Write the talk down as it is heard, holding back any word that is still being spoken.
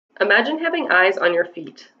Imagine having eyes on your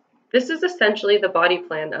feet. This is essentially the body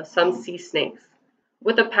plan of some sea snakes.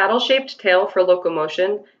 With a paddle-shaped tail for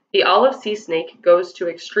locomotion, the olive sea snake goes to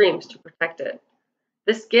extremes to protect it.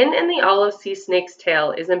 The skin in the olive sea snake's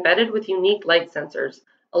tail is embedded with unique light sensors,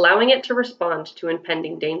 allowing it to respond to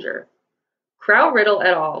impending danger. Crow-Riddle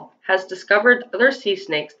et al. Has discovered other sea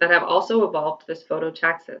snakes that have also evolved this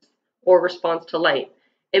phototaxis, or response to light,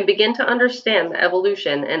 and begin to understand the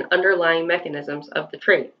evolution and underlying mechanisms of the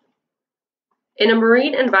trait. In a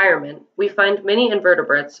marine environment, we find many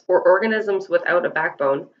invertebrates, or organisms without a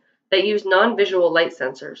backbone, that use non-visual light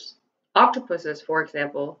sensors. Octopuses, for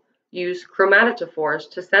example, use chromatophores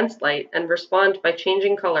to sense light and respond by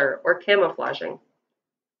changing color or camouflaging.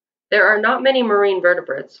 There are not many marine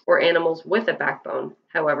vertebrates, or animals with a backbone,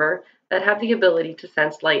 however, that have the ability to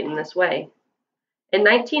sense light in this way. In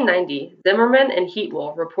 1990, Zimmerman and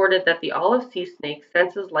Heatwell reported that the olive sea snake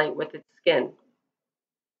senses light with its skin.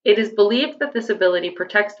 It is believed that this ability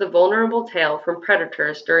protects the vulnerable tail from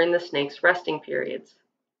predators during the snake's resting periods.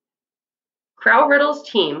 Crow-Riddle's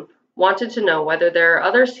team wanted to know whether there are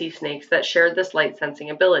other sea snakes that shared this light-sensing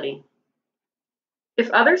ability. If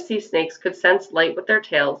other sea snakes could sense light with their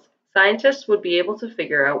tails, scientists would be able to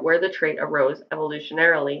figure out where the trait arose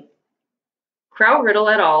evolutionarily. Crow-Riddle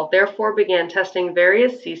et al. Therefore began testing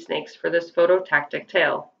various sea snakes for this phototactic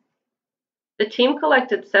tail. The team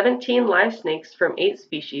collected 17 live snakes from 8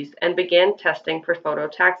 species and began testing for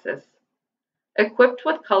phototaxis. Equipped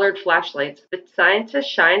with colored flashlights, the scientists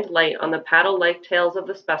shined light on the paddle-like tails of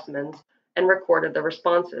the specimens and recorded the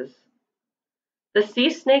responses. The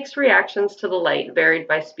sea snakes' reactions to the light varied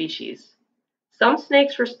by species. Some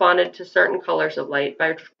snakes responded to certain colors of light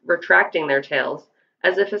by retracting their tails,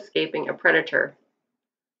 as if escaping a predator.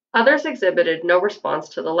 Others exhibited no response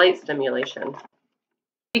to the light stimulation.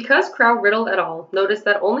 Because Crow-Riddle et al. Noticed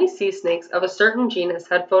that only sea snakes of a certain genus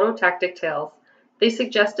had phototactic tails, they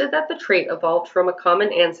suggested that the trait evolved from a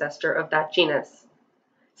common ancestor of that genus.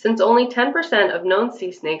 Since only 10% of known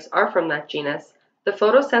sea snakes are from that genus, the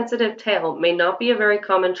photosensitive tail may not be a very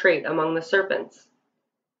common trait among the serpents.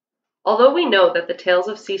 Although we know that the tails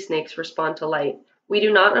of sea snakes respond to light, we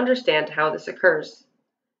do not understand how this occurs.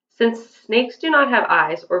 Since snakes do not have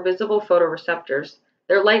eyes or visible photoreceptors,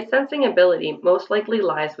 their light-sensing ability most likely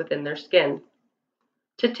lies within their skin.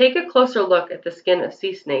 To take a closer look at the skin of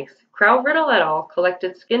sea snakes, Crow-Riddle et al.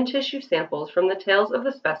 Collected skin tissue samples from the tails of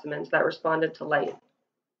the specimens that responded to light.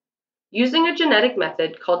 Using a genetic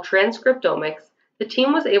method called transcriptomics, the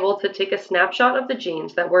team was able to take a snapshot of the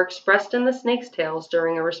genes that were expressed in the snake's tails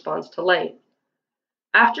during a response to light.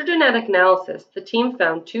 After genetic analysis, the team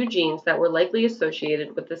found 2 genes that were likely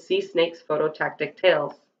associated with the sea snake's phototactic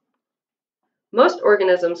tails. Most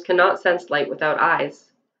organisms cannot sense light without eyes.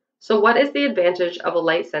 So what is the advantage of a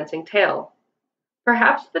light-sensing tail?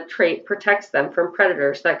 Perhaps the trait protects them from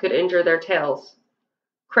predators that could injure their tails.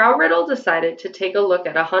 Crow-Riddle decided to take a look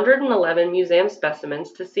at 111 museum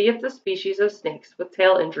specimens to see if the species of snakes with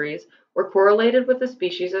tail injuries were correlated with the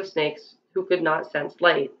species of snakes who could not sense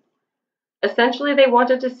light. Essentially, they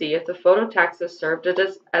wanted to see if the phototaxis served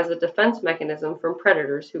as a defense mechanism from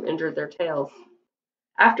predators who injured their tails.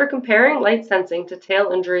 After comparing light sensing to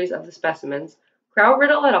tail injuries of the specimens,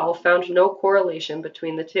 Crow-Riddle et al. Found no correlation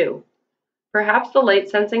between the two. Perhaps the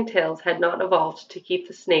light-sensing tails had not evolved to keep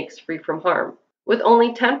the snakes free from harm. With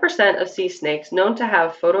only 10% of sea snakes known to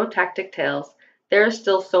have phototactic tails, there is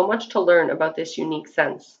still so much to learn about this unique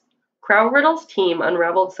sense. Crow-Riddle's team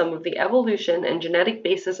unraveled some of the evolution and genetic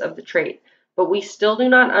basis of the trait, but we still do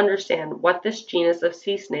not understand what this genus of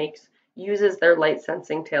sea snakes uses their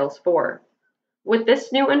light-sensing tails for. With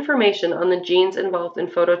this new information on the genes involved in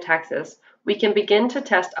phototaxis, we can begin to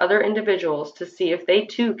test other individuals to see if they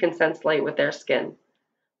too can sense light with their skin.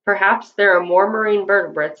 Perhaps there are more marine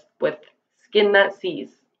vertebrates with skin that sees.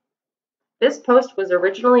 This post was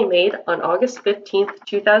originally made on August 15,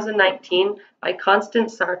 2019 by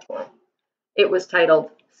Constance Sartor. It was titled,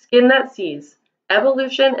 Skin That Sees,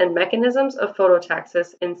 Evolution and Mechanisms of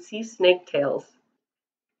Phototaxis in Sea Snake Tails.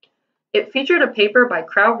 It featured a paper by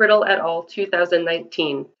Crow-Riddle et al.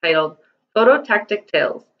 2019 titled Phototactic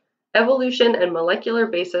Tails, Evolution and Molecular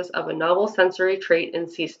Basis of a Novel Sensory Trait in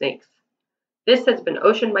Sea Snakes. This has been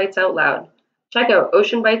Oceanbites Out Loud. Check out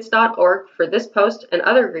oceanbites.org for this post and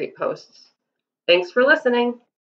other great posts. Thanks for listening.